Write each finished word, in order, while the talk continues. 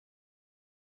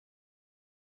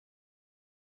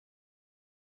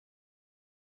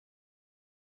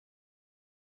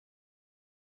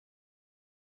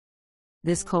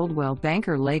This Coldwell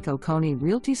Banker Lake Oconee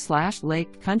Realty /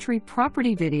 Lake Country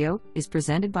property video is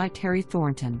presented by Terry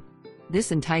Thornton.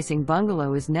 This enticing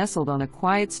bungalow is nestled on a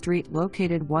quiet street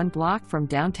located 1 block from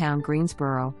downtown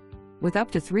Greensboro. With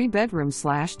up to 3 bedrooms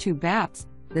 / 2 baths,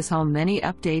 this home many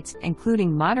updates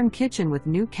including modern kitchen with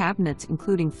new cabinets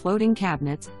including floating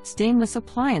cabinets, stainless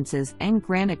appliances, and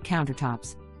granite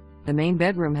countertops. The main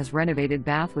bedroom has renovated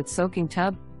bath with soaking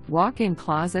tub, walk-in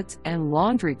closets, and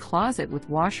laundry closet with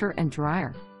washer and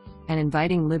dryer. An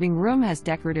inviting living room has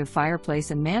decorative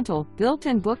fireplace and mantle,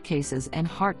 built-in bookcases, and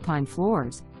heart pine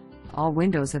floors. All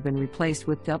windows have been replaced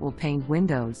with double-paned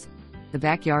windows. The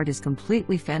backyard is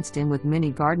completely fenced in with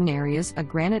mini garden areas, a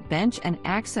granite bench, and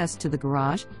access to the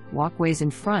garage, walkways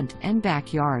in front and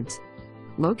backyards.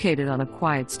 Located on a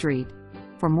quiet street.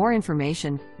 For more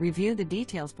information, review the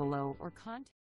details below or contact